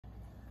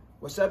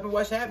What's up and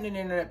what's happening,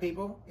 Internet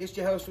people? It's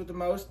your host with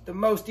the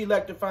most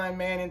electrifying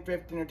man in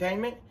thrift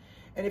entertainment.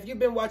 And if you've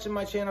been watching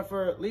my channel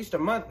for at least a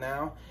month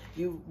now,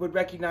 you would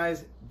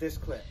recognize this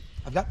clip.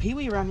 I've got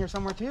Pee-wee around here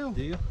somewhere too.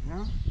 Do you?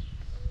 Yeah.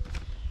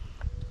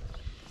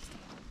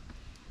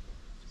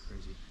 It's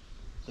crazy.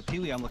 The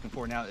Pee-wee I'm looking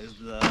for now is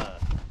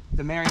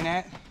the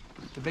marionette,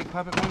 the big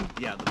puppet one.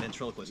 Yeah, the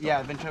ventriloquist.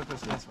 Yeah, the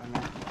ventriloquist. That's one.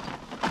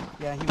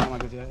 Yeah, he might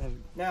want to go do that.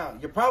 Now,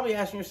 you're probably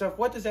asking yourself,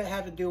 what does that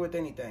have to do with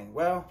anything?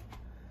 Well,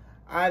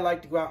 I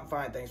like to go out and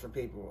find things for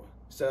people.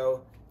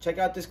 So check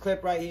out this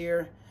clip right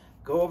here.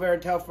 Go over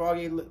and tell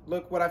Froggy,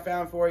 look what I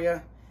found for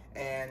you.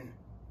 And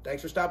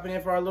thanks for stopping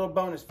in for our little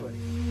bonus footage.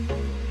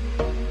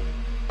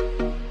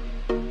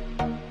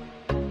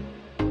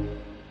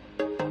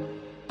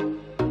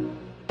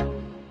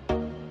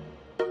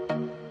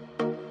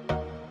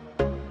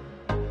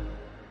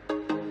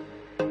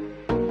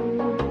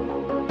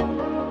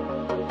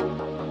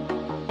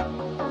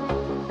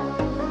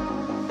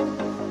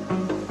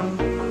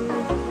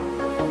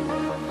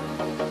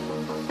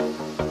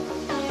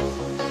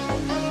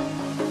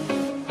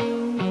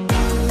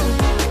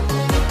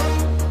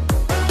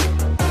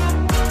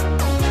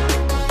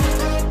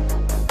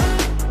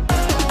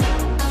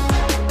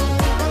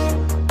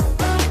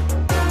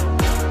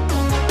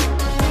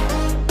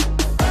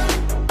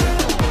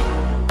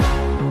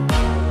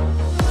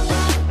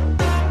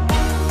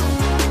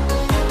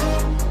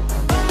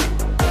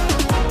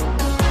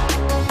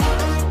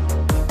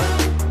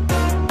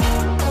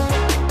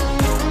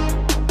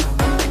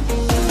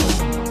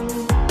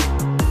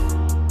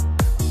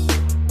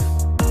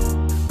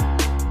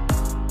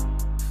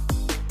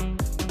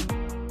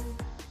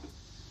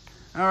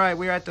 All right,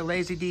 we're at the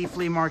Lazy D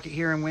flea market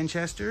here in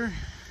Winchester.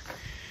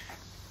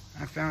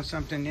 I found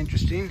something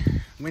interesting.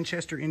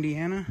 Winchester,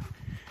 Indiana.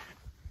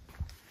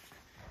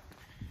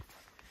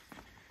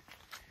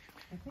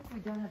 I think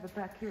we don't have it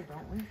back here,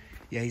 don't we?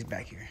 Yeah, he's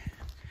back here.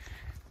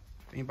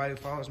 Anybody who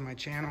follows my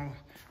channel,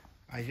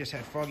 I just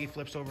had Froggy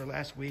Flips over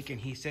last week, and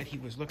he said he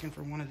was looking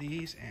for one of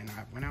these, and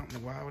I went out in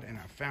the wild and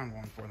I found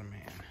one for the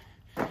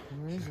man.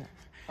 Where is it?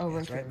 Oh, right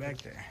It's there. right back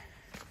there.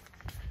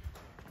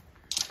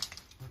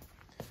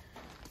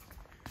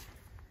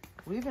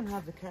 We even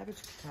have the Cabbage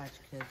Patch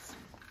Kids.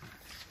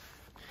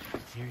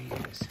 Here he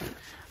is.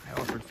 I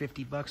offered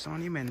 50 bucks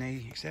on him and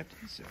they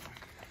accepted, so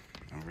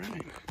all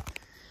right.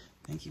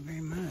 Thank you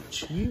very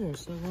much. You are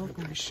so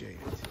welcome. Appreciate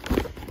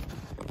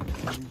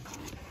it.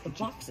 The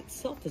box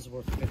itself is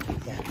worth 50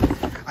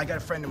 bucks. I got a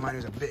friend of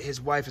mine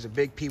his wife is a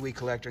big Pee-wee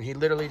collector, and he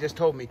literally just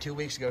told me 2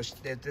 weeks ago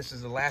that this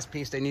is the last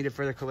piece they needed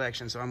for their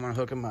collection, so I'm gonna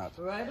hook him up.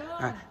 Right on. All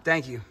right,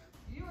 thank you.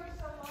 You are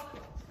so welcome.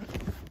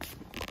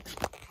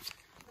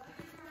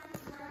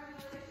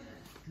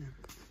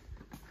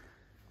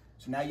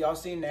 So now y'all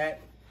seen that.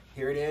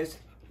 Here it is,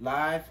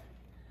 live.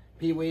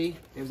 Pee-wee.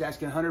 They was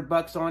asking 100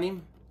 bucks on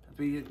him.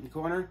 Be in the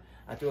corner.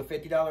 I threw a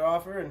 $50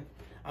 offer, and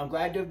I'm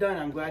glad to have done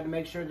it. I'm glad to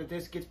make sure that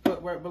this gets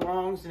put where it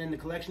belongs and in the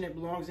collection it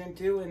belongs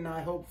into, and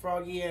I hope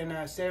Froggy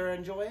and Sarah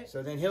enjoy it.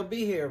 So then he'll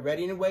be here,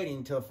 ready and waiting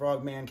until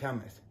Frogman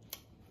cometh.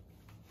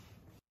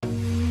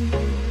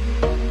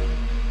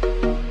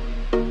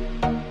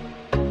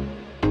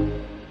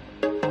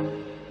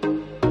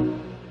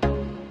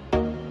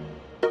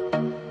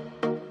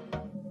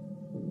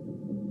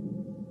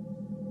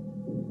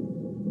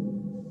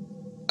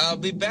 I'll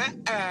be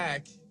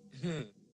back.